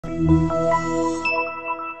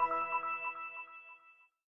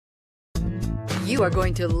You are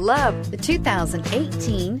going to love the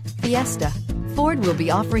 2018 Fiesta. Ford will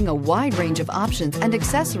be offering a wide range of options and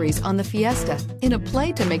accessories on the Fiesta in a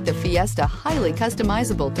play to make the Fiesta highly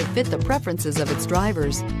customizable to fit the preferences of its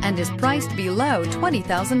drivers and is priced below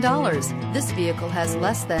 $20,000. This vehicle has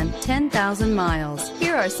less than 10,000 miles.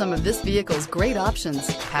 Here are some of this vehicle's great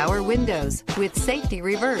options: power windows with safety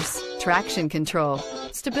reverse, traction control,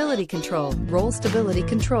 stability control, roll stability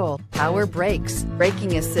control, power brakes,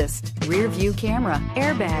 braking assist, rear view camera,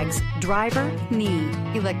 airbags, driver, knee,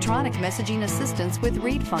 electronic messaging assistance with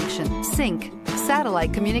read function, sync,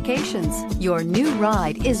 satellite communications. Your new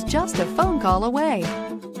ride is just a phone call away.